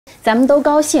咱们都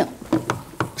高兴。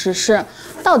只是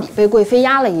到底被贵妃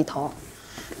压了一头，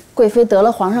贵妃得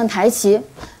了皇上抬旗，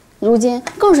如今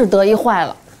更是得意坏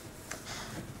了。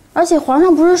而且皇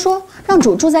上不是说让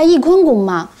主住在翊坤宫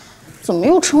吗？怎么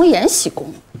又成了延禧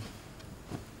宫？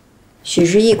许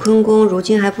是翊坤宫如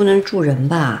今还不能住人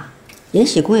吧？延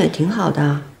禧宫也挺好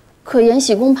的。可延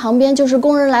禧宫旁边就是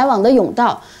宫人来往的甬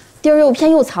道，地儿又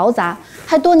偏又嘈杂，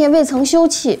还多年未曾修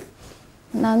葺。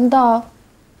难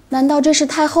道这是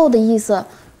太后的意思？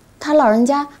她老人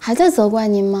家还在责怪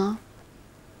您吗？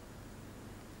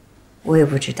我也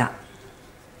不知道。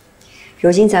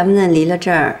如今咱们呢离了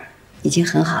这儿，已经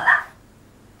很好了。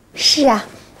是啊，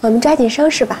我们抓紧收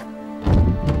拾吧。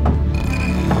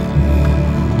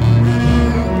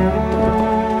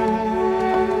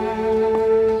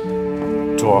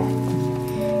主儿，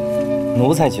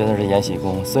奴才觉得这延禧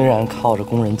宫虽然靠着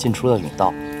宫人进出的甬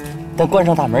道，但关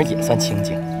上大门也算清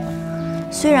静。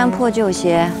虽然破旧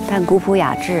些，但古朴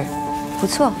雅致，不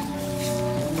错。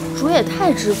主也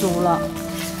太知足了，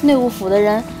内务府的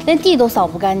人连地都扫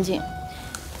不干净。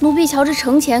奴婢瞧着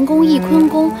承乾宫、翊坤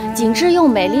宫景致又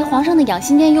美，离皇上的养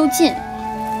心殿又近，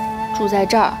住在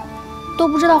这儿，都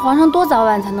不知道皇上多早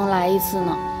晚才能来一次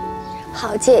呢。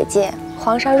好姐姐，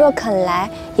皇上若肯来，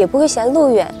也不会嫌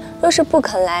路远；若是不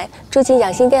肯来，住进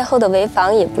养心殿后的围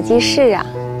房也不济事啊。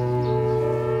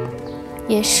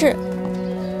也是，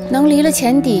能离了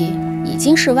前底，已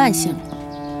经是万幸了。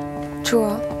主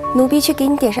儿，奴婢去给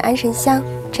你点上安神香，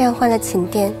这样换了寝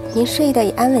殿，您睡得也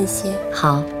安稳些。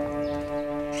好。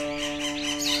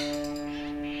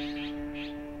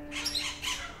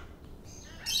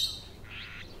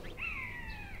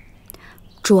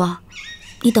主儿，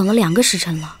你等了2个时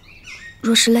辰了，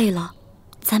若是累了，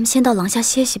咱们先到廊下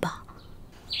歇息吧。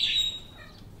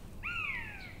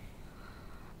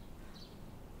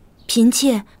嫔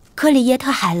妾克里耶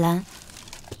特海兰，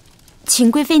请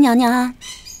贵妃娘娘安，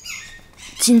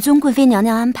谨遵贵妃娘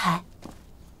娘安排。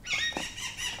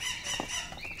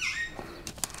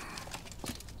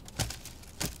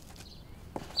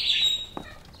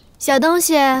小东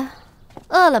西，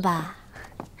饿了吧？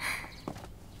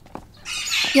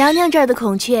娘娘这儿的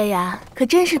孔雀呀，可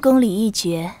真是宫里一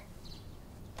绝。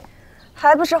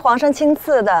还不是皇上亲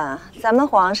赐的，咱们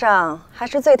皇上还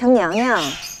是最疼娘娘。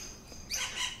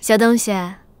小东西，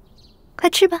快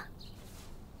吃吧。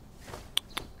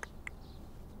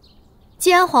既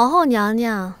然皇后娘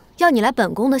娘要你来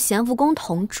本宫的咸福宫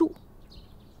同住，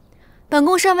本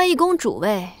宫身为一宫主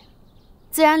位，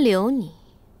自然留你，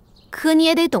可你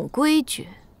也得懂规矩。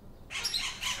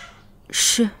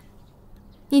是。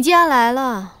你既然来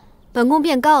了，本宫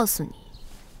便告诉你，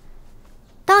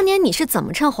当年你是怎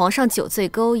么趁皇上酒醉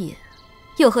勾引，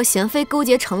又和贤妃勾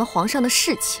结成了皇上的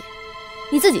侍妾，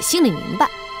你自己心里明白。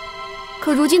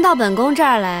可如今到本宫这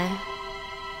儿来，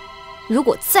如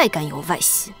果再敢有外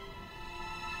心，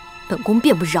本宫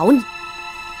便不饶你。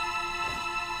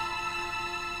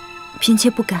嫔妾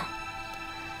不敢。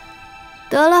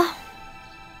得了，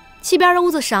西边的屋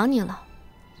子赏你了，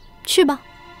去吧。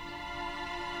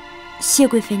谢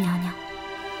贵妃娘娘。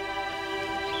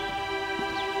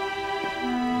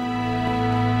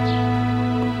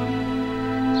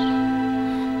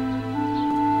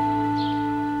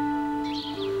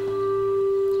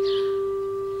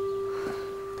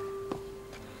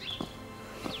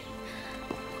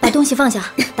把东西放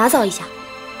下，打扫一下。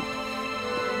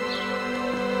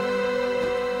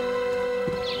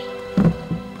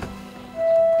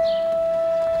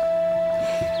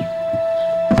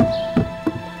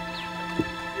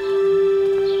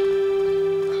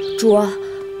主儿，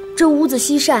这屋子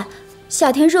西晒，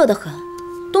夏天热得很，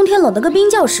冬天冷得跟冰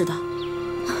窖似的，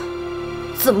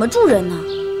怎么住人呢？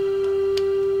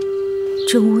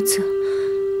这屋子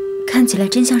看起来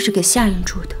真像是给下人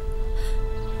住的。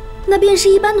那便是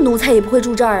一般的奴才也不会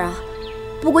住这儿啊，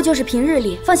不过就是平日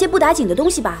里放些不打紧的东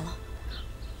西罢了。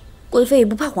贵妃也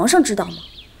不怕皇上知道吗？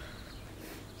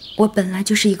我本来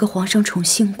就是一个皇上宠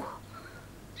幸过，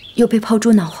又被抛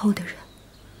诸脑后的人。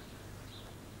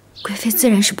贵妃自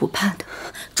然是不怕的。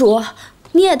主儿，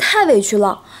你也太委屈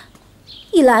了，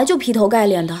一来就劈头盖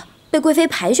脸的被贵妃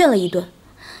排选了一顿，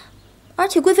而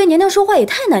且贵妃娘娘说话也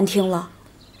太难听了，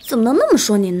怎么能那么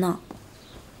说您呢？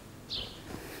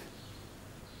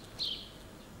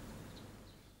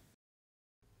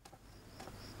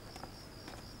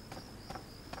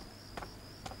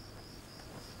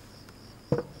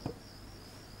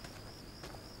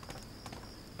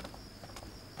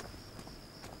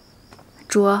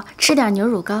主儿，吃点牛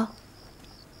乳糕。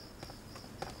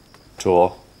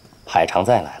主，海棠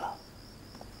再来了。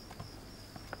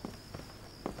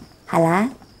海兰，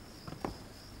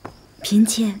嫔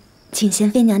妾请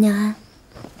贤妃娘娘安。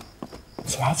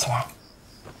请。来，起来！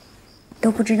都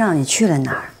不知道你去了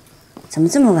哪儿，怎么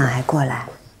这么晚还过来？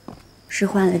是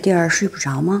换了地儿睡不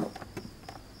着吗？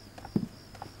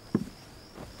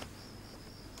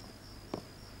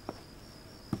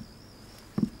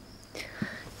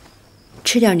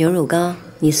吃点牛肉糕，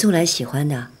你素来喜欢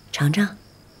的，尝尝。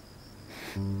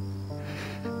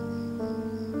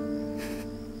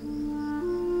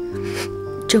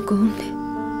这宫里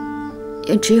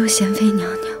也只有贤妃娘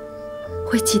娘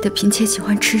会记得嫔妾喜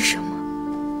欢吃什么。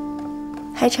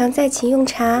还常在请用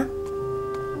茶。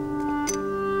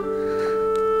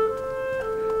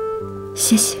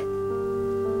谢谢。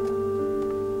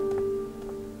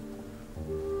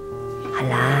海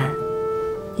兰，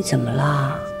你怎么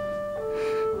了？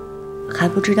还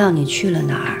不知道你去了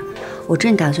哪儿？我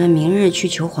正打算明日去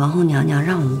求皇后娘娘，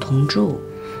让我们同住。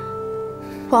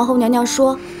皇后娘娘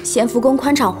说咸福宫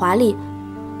宽敞华丽，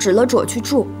指了准去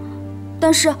住。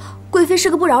但是贵妃是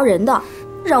个不饶人的，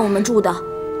让我们住的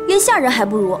连下人还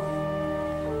不如。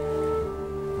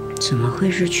怎么会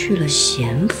是去了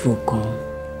咸福宫？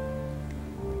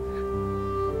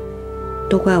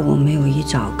都怪我没有一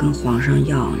早跟皇上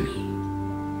要你。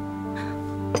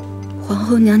皇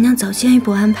后娘娘早先一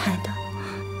步安排的，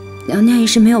娘娘也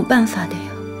是没有办法的呀。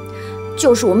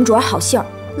就是我们主儿好性儿，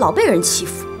老被人欺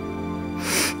负。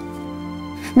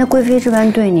那贵妃这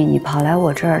般对你，你跑来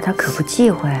我这儿，她可不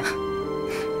忌讳。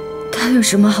她有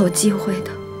什么好忌讳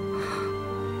的？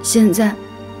现在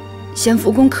咸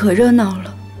福宫可热闹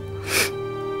了，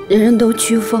人人都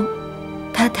趋风，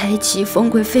她抬起封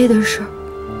贵妃的事儿。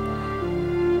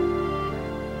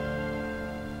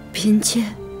嫔妾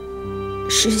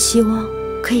是希望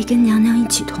可以跟娘娘一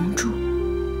起同住。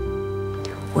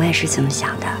我也是这么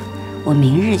想的，我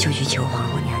明日就去求皇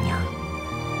后娘娘。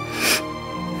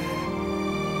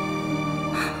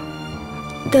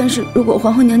但是如果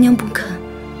皇后娘娘不肯，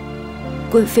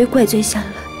贵妃怪罪下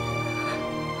来，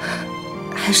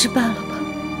还是罢了吧。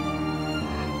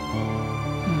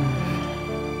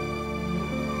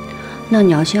那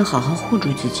你要先好好护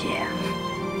住自己。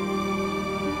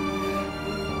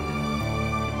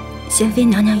贤妃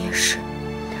娘娘也是。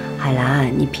海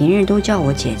兰，你平日都叫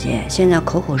我姐姐，现在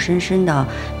口口声声的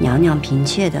娘娘嫔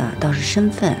妾的倒是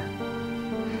身份。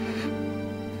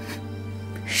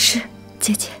是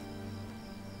姐姐。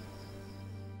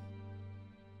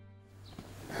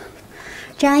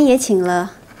张安也请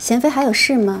了，贤妃还有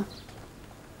事吗？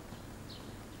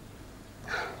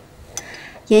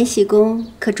延禧宫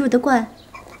可住得惯？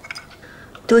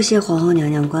多谢皇后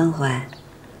娘娘关怀。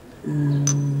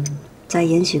在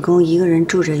延禧宫一个人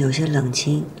住着有些冷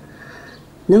清，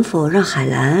能否让海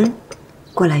兰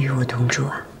过来与我同住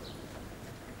啊？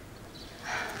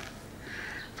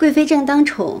贵妃正当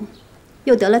宠，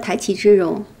又得了抬起之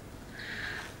荣，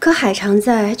可海常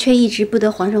在却一直不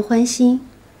得皇上欢心。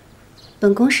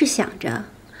本宫是想着，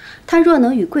她若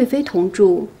能与贵妃同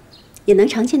住，也能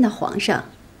常见到皇上，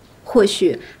或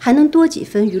许还能多几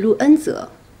分雨露恩泽。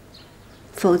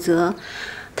否则，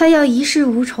她要一世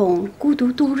无宠，孤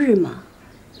独度日吗？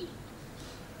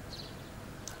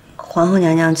皇后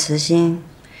娘娘慈心，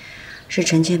是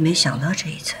臣妾没想到这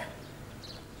一层。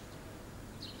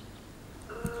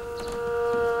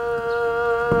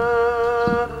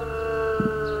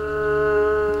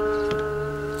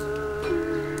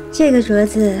这个镯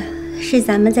子是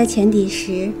咱们在前邸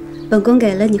时，本宫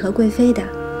给了你和贵妃的。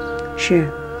是。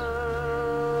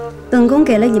本宫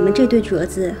给了你们这对镯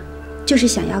子，就是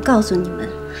想要告诉你们，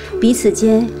彼此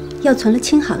间要存了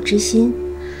亲好之心，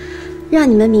让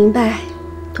你们明白，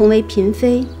同为嫔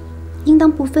妃，应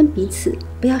当不分彼此，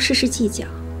不要事事计较。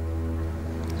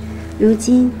如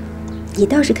今，你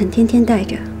倒是肯天天戴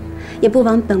着，也不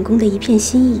枉本宫的一片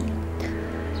心意。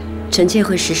臣妾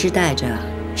会时时带着，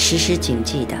时时谨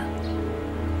记的。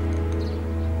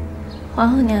皇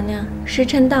后娘娘，时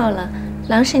辰到了，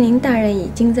郎世宁大人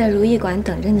已经在如懿馆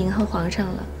等着您和皇上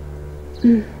了。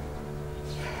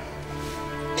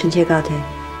臣妾告退。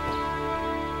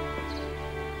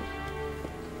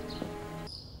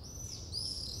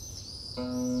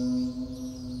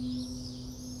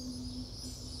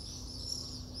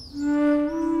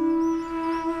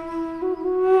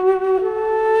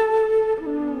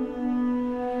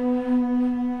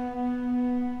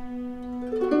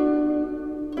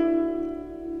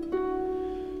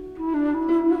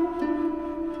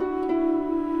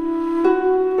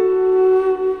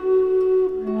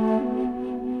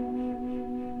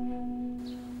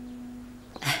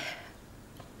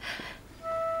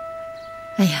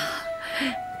哎呀，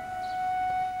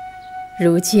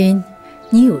如今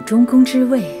你有中宫之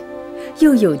位，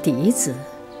又有嫡子，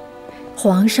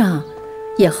皇上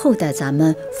也厚待咱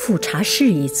们富察氏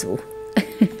一族，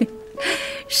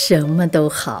什么都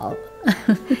好。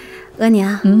额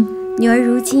娘，女儿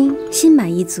如今心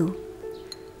满意足。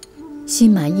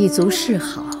心满意足是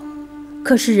好，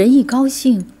可是人一高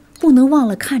兴，不能忘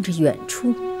了看着远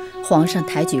处。皇上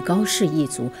抬举高氏一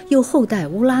族，又后代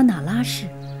乌拉那拉氏，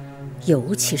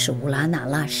尤其是乌拉那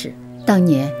拉氏，当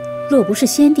年若不是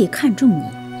先帝看中你，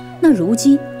那如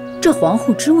今这皇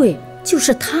后之位就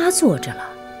是他坐着了。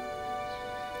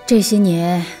这些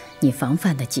年你防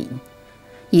范得紧，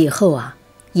以后啊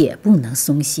也不能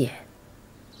松懈。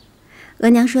额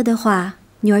娘说的话，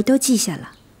女儿都记下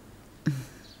了。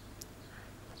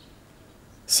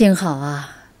幸好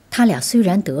啊，他俩虽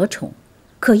然得宠，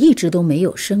可一直都没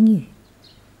有生育。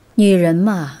女人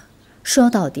嘛，说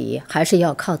到底还是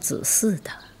要靠子嗣的。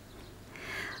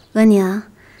额娘，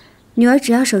女儿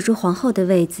只要守住皇后的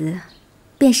位子，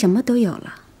便什么都有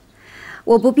了。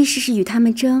我不必事事与他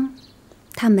们争，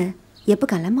他们也不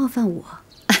敢来冒犯我。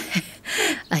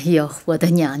哎呦，我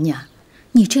的娘娘，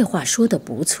你这话说得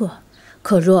不错，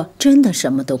可若真的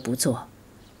什么都不做，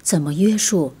怎么约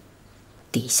束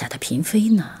底下的嫔妃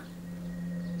呢？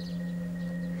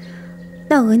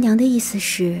那额娘的意思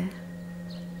是，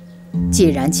既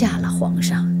然嫁了皇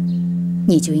上，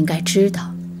你就应该知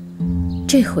道，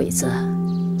这会子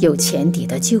有前底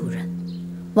的旧人，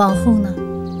往后呢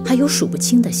还有数不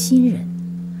清的新人。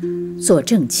做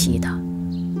正妻的，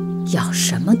要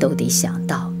什么都得想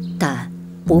到，但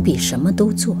不必什么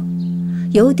都做。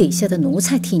有底下的奴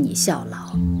才替你效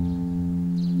劳，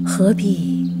何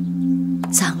必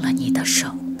脏了你的手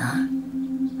呢？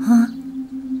啊？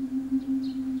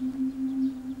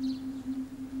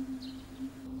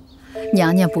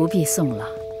娘娘不必送了，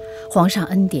皇上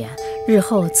恩典，日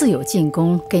后自有进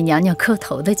宫给娘娘磕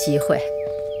头的机会。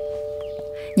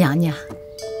娘娘，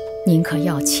您可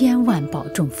要千万保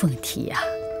重凤体呀。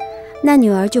那女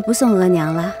儿就不送额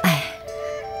娘了。哎，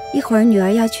一会儿女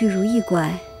儿要去如懿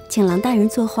馆请郎大人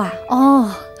作画。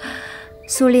哦，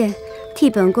苏烈，替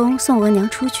本宫送额娘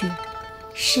出去。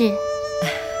是。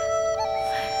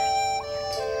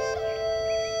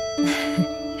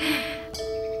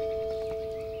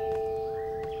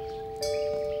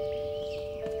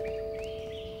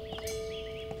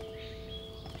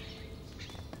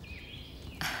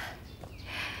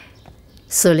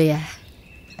苏烈，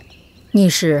你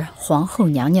是皇后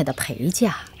娘娘的陪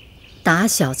嫁，打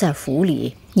小在府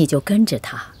里你就跟着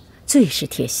她，最是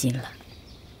贴心了。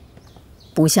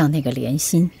不像那个莲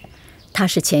心，她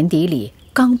是前邸里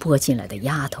刚拨进来的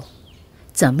丫头，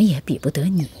怎么也比不得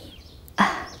你。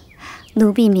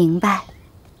奴婢明白，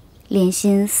莲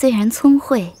心虽然聪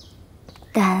慧，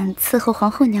但伺候皇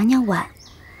后娘娘晚，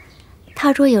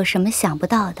她若有什么想不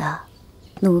到的，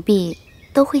奴婢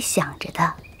都会想着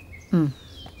的。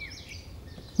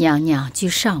娘娘居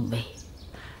上位，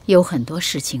有很多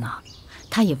事情啊，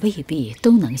她也未必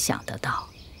都能想得到。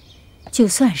就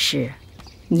算是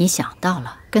你想到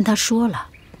了，跟她说了，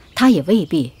她也未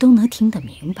必都能听得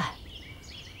明白。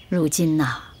如今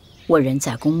呐，我人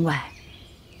在宫外，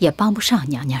也帮不上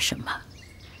娘娘什么。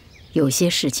有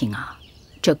些事情啊，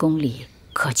这宫里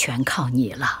可全靠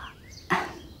你了。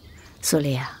苏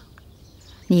烈啊，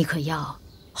你可要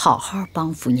好好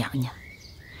帮扶娘娘，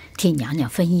替娘娘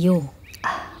分忧。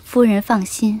夫人放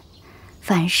心，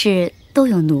凡事都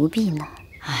有奴婢呢。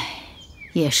哎，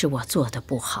也是我做的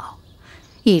不好，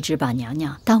一直把娘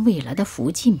娘当未来的福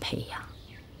晋培养。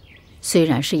虽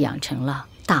然是养成了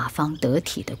大方得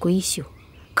体的闺秀，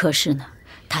可是呢，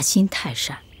她心太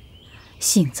善，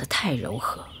性子太柔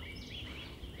和。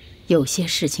有些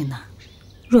事情呢，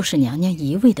若是娘娘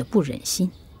一味的不忍心，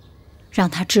让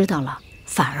她知道了，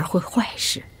反而会坏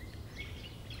事。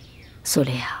苏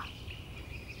烈啊，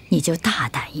你就大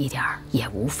胆一点也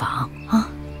无妨啊。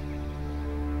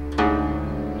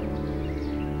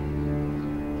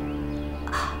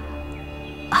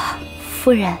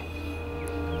夫人，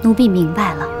奴婢明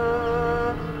白了，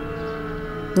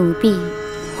奴婢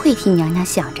会替娘娘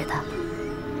想着的。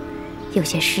有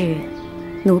些事，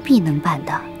奴婢能办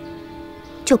的，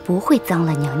就不会脏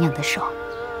了娘娘的手。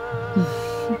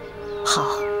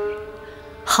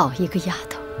好一个丫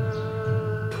头。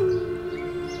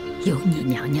有你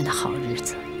娘娘的好日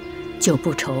子，就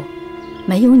不愁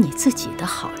没有你自己的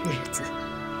好日子。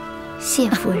谢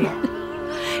夫人。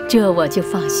这我就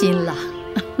放心了。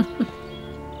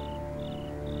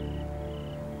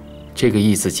这个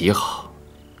意字极好，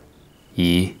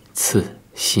一次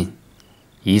心，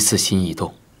一次心一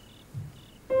动。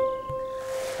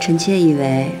臣妾以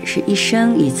为是一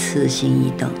生一次心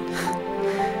一动。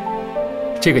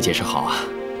这个解释好啊，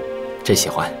朕喜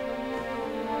欢。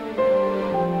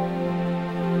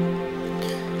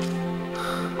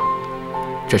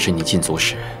这是你禁足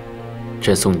时，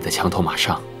朕送你的墙头马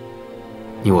上。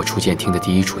你我初见听的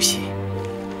第一出戏。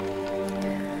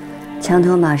墙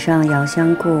头马上遥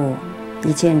相顾，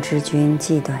一见知君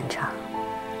即断肠。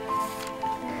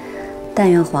但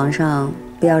愿皇上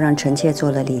不要让臣妾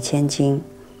做了礼千金，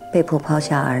被迫抛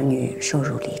下儿女，受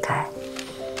辱离开。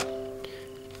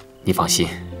你放心，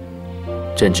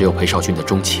朕只有裴少君的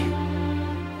钟情，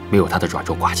没有他的软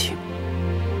弱寡情。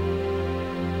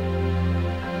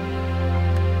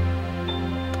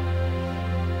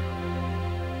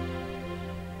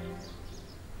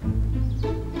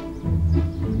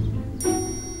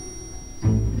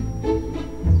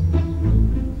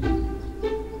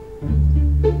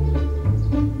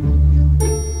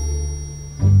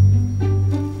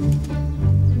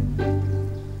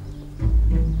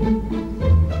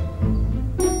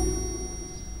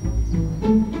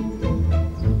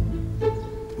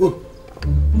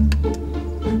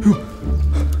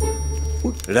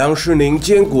梁世宁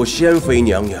见过贤妃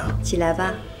娘娘。起来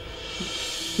吧。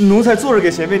奴才坐着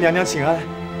给贤妃娘娘请安，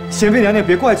贤妃娘娘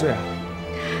别怪罪啊。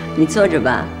你坐着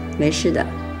吧，没事的。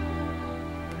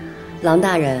郎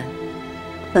大人，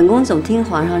本宫总听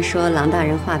皇上说郎大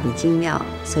人画笔精妙，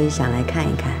所以想来看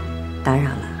一看，打扰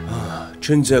了。啊，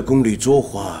臣在宫里作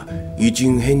画已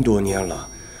经很多年了，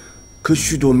可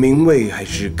许多名位还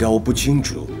是搞不清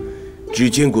楚，只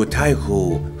见过太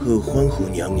后和皇后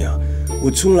娘娘。我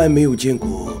从来没有见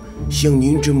过像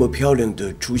您这么漂亮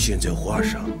的出现在画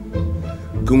上。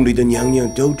宫里的娘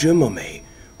娘都这么美，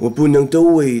我不能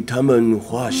都为她们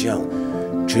画像，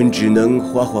臣只能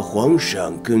画画皇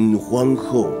上跟皇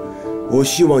后。我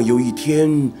希望有一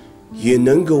天也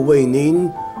能够为您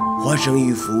画上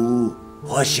一幅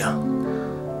画像。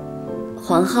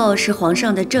皇后是皇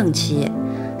上的正妻，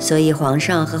所以皇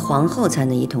上和皇后才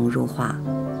能一同入画，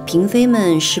嫔妃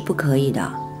们是不可以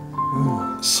的。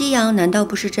西洋难道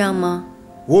不是这样吗？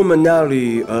我们那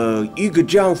里一个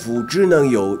丈夫只能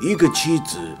有一个妻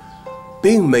子，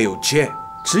并没有妾，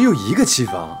只有一个妻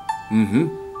房。嗯哼，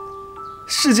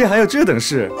世间还有这等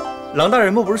事？郎大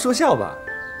人莫不是说笑吧？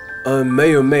没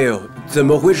有，怎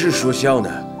么会是说笑呢？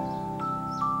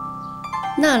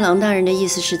那郎大人的意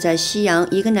思是在西洋，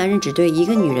一个男人只对一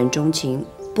个女人钟情，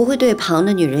不会对旁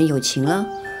的女人有情了？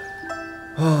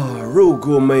啊，如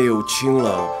果没有情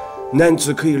了，男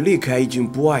子可以离开已经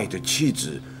不爱的妻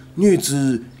子，女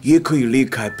子也可以离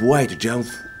开不爱的丈夫。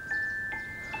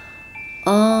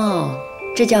哦，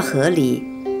这叫合理，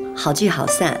好聚好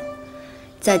散。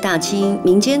在大清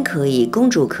民间可以，公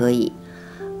主可以，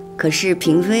可是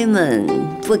嫔妃们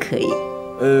不可以。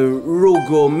如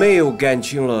果没有感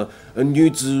情了，女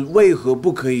子为何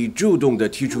不可以主动地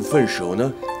提出分手呢？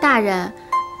大人，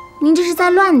您这是在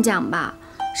乱讲吧？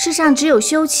世上只有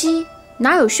休妻，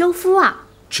哪有休夫啊？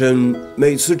臣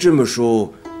每次这么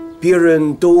说，别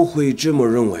人都会这么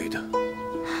认为的。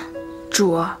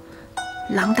主儿，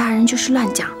郎大人就是乱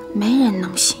讲，没人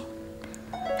能信。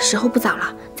时候不早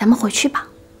了，咱们回去吧。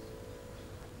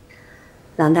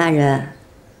郎大人，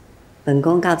本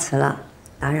宫告辞了，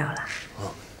打扰了。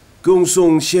恭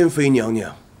送贤妃娘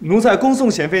娘。奴才恭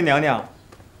送贤妃娘娘。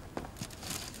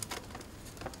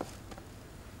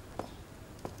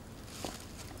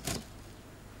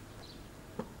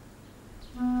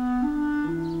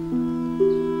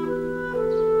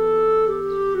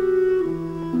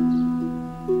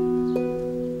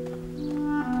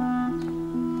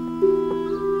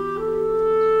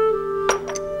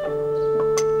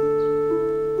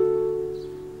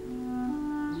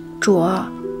主儿，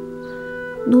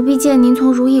奴婢见您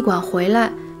从如意馆回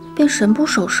来，便神不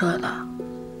守舍的。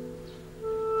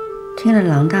听了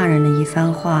郎大人的一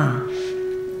番话，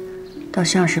倒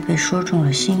像是被说中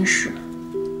了心事。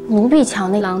奴婢瞧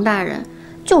那郎大人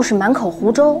就是满口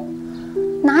胡诌，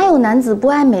哪有男子不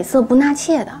爱美色不纳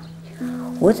妾的？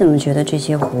我怎么觉得这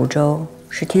些胡诌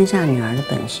是天下女儿的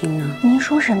本性呢？您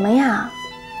说什么呀？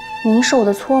您受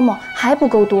的搓磨还不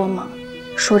够多吗？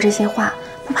说这些话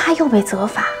不怕又被责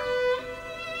罚？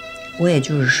我也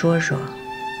就是说说，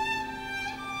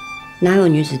哪有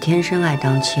女子天生爱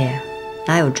当妾？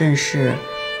哪有正室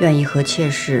愿意和妾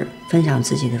室分享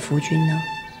自己的夫君呢？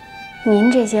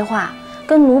您这些话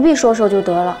跟奴婢说说就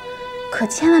得了，可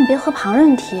千万别和旁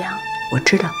人提啊。我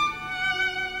知道。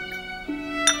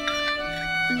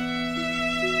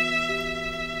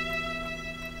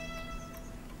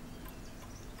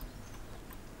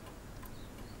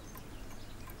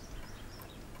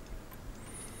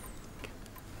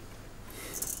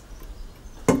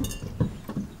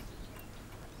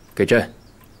给朕。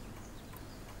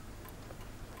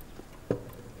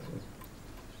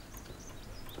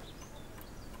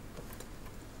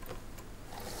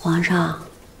皇上，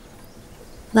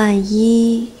万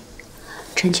一，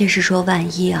臣妾是说万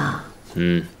一啊。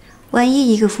万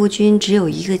一一个夫君只有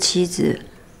一个妻子，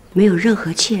没有任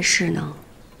何妾室呢？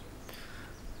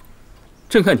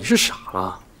朕看你是傻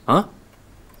了啊！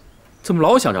怎么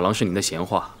老想着郎世宁的闲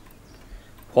话？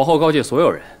皇后告诫所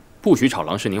有人，不许吵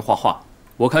郎世宁画画。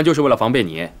我看就是为了防备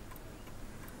你。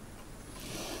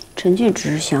臣妾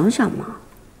只是想想嘛。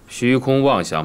虚空妄想